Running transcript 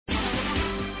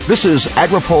This is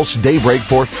AgriPulse Daybreak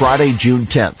for Friday, June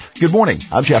 10th. Good morning.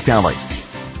 I'm Jeff Dowling.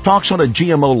 Talks on a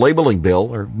GMO labeling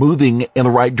bill are moving in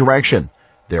the right direction.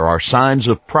 There are signs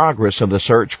of progress in the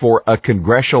search for a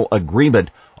congressional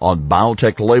agreement on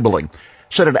biotech labeling.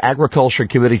 Senate Agriculture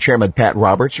Committee Chairman Pat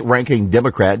Roberts, Ranking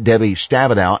Democrat Debbie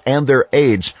Stabenow, and their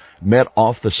aides met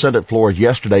off the Senate floor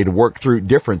yesterday to work through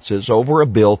differences over a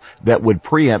bill that would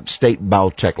preempt state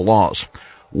biotech laws.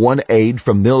 One aide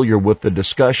familiar with the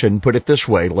discussion put it this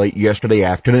way late yesterday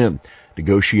afternoon.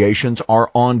 Negotiations are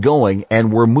ongoing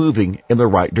and we're moving in the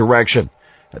right direction.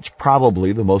 That's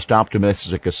probably the most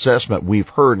optimistic assessment we've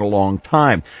heard in a long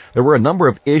time. There were a number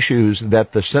of issues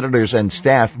that the senators and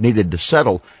staff needed to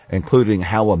settle, including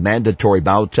how a mandatory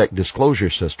biotech disclosure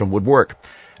system would work.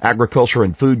 Agriculture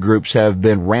and food groups have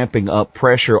been ramping up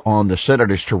pressure on the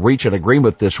senators to reach an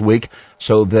agreement this week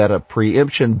so that a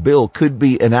preemption bill could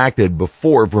be enacted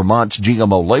before Vermont's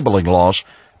GMO labeling laws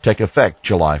take effect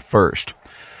July 1st.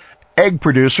 Egg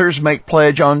producers make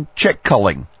pledge on chick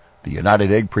culling. The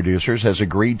United Egg Producers has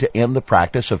agreed to end the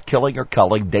practice of killing or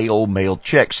culling day-old male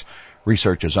chicks.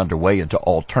 Research is underway into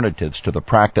alternatives to the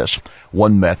practice.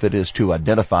 One method is to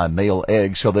identify male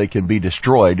eggs so they can be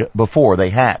destroyed before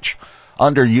they hatch.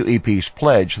 Under UEP's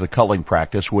pledge, the culling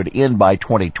practice would end by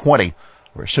 2020,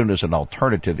 or as soon as an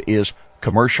alternative is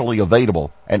commercially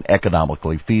available and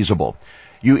economically feasible.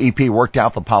 UEP worked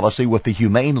out the policy with the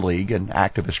Humane League, an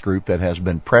activist group that has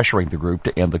been pressuring the group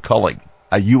to end the culling.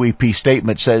 A UEP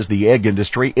statement says the egg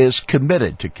industry is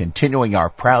committed to continuing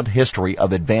our proud history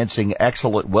of advancing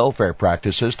excellent welfare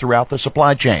practices throughout the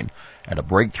supply chain, and a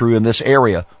breakthrough in this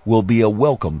area will be a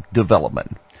welcome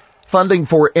development. Funding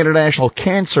for International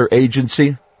Cancer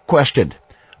Agency questioned.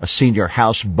 A senior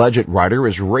House budget writer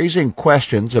is raising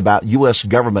questions about U.S.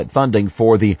 government funding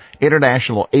for the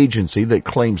international agency that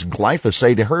claims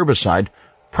glyphosate, a herbicide,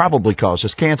 probably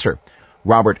causes cancer.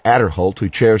 Robert Adderholt, who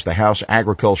chairs the House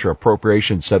Agriculture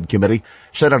Appropriations Subcommittee,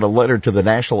 sent out a letter to the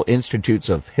National Institutes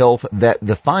of Health that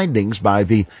the findings by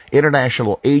the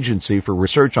International Agency for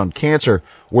Research on Cancer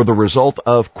were the result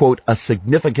of, quote, a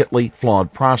significantly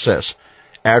flawed process.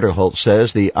 Adderholt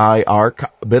says the IARC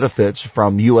benefits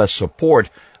from U.S. support,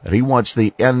 and he wants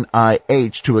the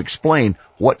NIH to explain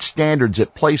what standards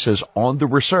it places on the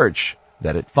research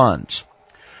that it funds.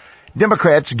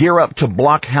 Democrats gear up to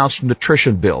block House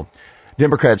nutrition bill.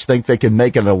 Democrats think they can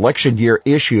make an election year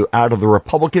issue out of the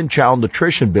Republican child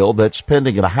nutrition bill that's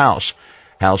pending in the House.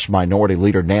 House Minority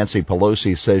Leader Nancy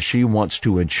Pelosi says she wants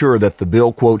to ensure that the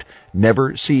bill, quote,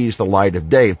 never sees the light of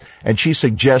day, and she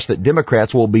suggests that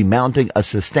Democrats will be mounting a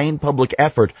sustained public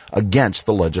effort against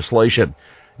the legislation.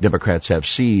 Democrats have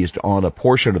seized on a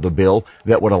portion of the bill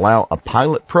that would allow a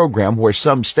pilot program where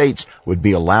some states would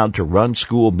be allowed to run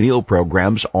school meal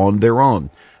programs on their own.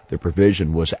 The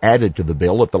provision was added to the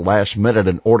bill at the last minute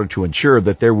in order to ensure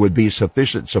that there would be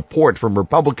sufficient support from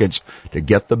Republicans to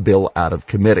get the bill out of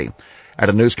committee. At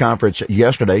a news conference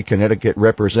yesterday, Connecticut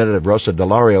Representative Rosa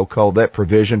DeLario called that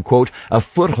provision, quote, a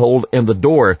foothold in the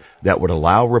door that would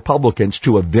allow Republicans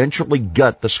to eventually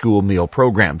gut the school meal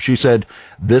program. She said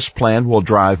this plan will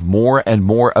drive more and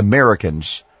more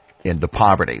Americans into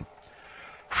poverty.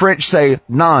 French say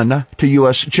none to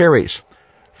U.S. cherries.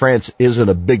 France isn't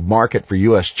a big market for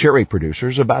U.S. cherry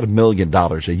producers, about $1 million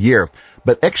a year.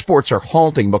 But exports are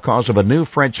halting because of a new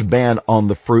French ban on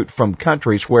the fruit from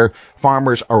countries where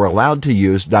farmers are allowed to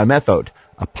use dimethode,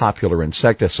 a popular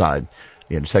insecticide.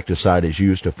 The insecticide is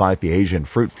used to fight the Asian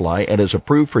fruit fly and is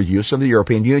approved for use in the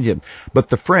European Union. But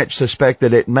the French suspect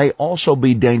that it may also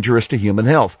be dangerous to human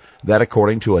health. That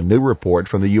according to a new report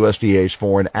from the USDA's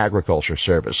Foreign Agriculture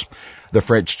Service. The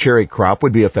French cherry crop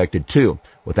would be affected too.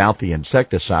 Without the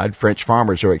insecticide, French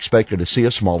farmers are expected to see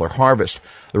a smaller harvest.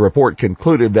 The report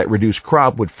concluded that reduced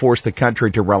crop would force the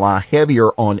country to rely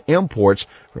heavier on imports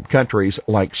from countries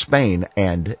like Spain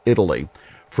and Italy.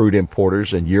 Fruit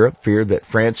importers in Europe fear that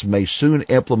France may soon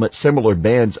implement similar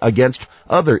bans against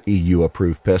other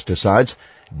EU-approved pesticides,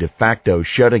 de facto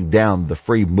shutting down the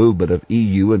free movement of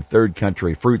EU and third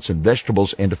country fruits and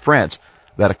vegetables into France.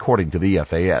 That according to the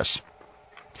FAS.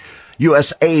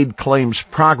 U.S. aid claims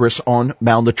progress on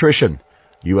malnutrition.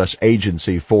 U.S.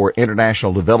 Agency for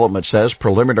International Development says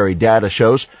preliminary data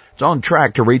shows it's on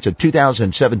track to reach a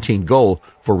 2017 goal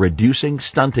for reducing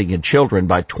stunting in children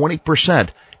by 20%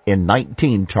 in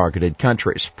 19 targeted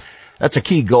countries. That's a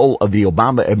key goal of the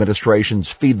Obama administration's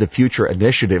Feed the Future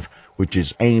initiative, which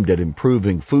is aimed at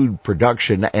improving food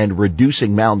production and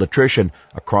reducing malnutrition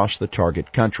across the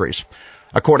target countries.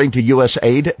 According to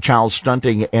USAID, child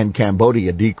stunting in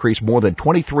Cambodia decreased more than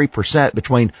 23%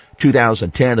 between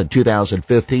 2010 and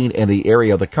 2015 in the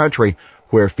area of the country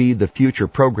where Feed the Future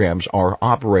programs are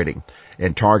operating.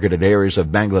 In targeted areas of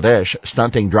Bangladesh,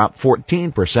 stunting dropped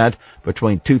 14%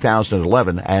 between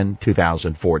 2011 and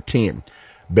 2014.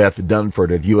 Beth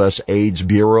Dunford of USAID's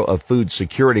Bureau of Food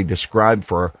Security described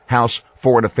for House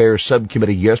Foreign Affairs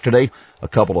Subcommittee yesterday a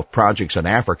couple of projects in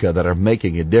Africa that are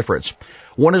making a difference.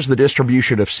 One is the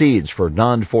distribution of seeds for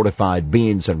non-fortified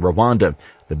beans in Rwanda.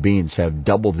 The beans have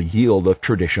double the yield of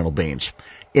traditional beans.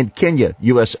 In Kenya,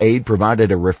 USAID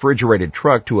provided a refrigerated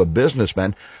truck to a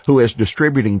businessman who is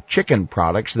distributing chicken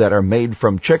products that are made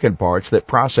from chicken parts that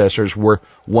processors were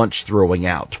once throwing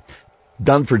out.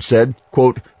 Dunford said,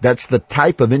 quote, "That's the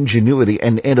type of ingenuity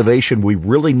and innovation we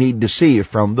really need to see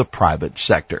from the private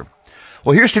sector."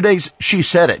 Well, here's today's She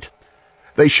Said It.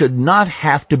 They should not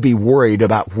have to be worried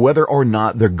about whether or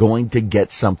not they're going to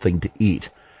get something to eat.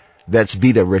 That's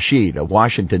Vita Rashid, a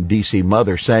Washington, D.C.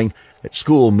 mother, saying that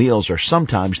school meals are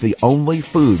sometimes the only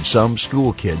food some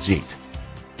school kids eat.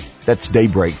 That's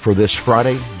Daybreak for this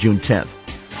Friday, June 10th.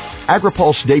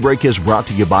 AgriPulse Daybreak is brought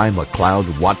to you by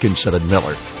McLeod, Watkinson &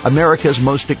 Miller, America's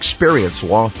most experienced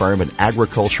law firm in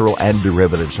agricultural and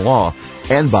derivatives law,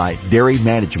 and by Dairy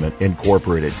Management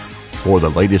Incorporated. For the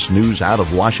latest news out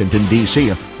of Washington,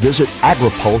 D.C., visit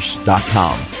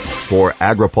agripulse.com. For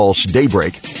AgriPulse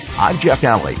Daybreak, I'm Jeff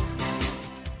Alley.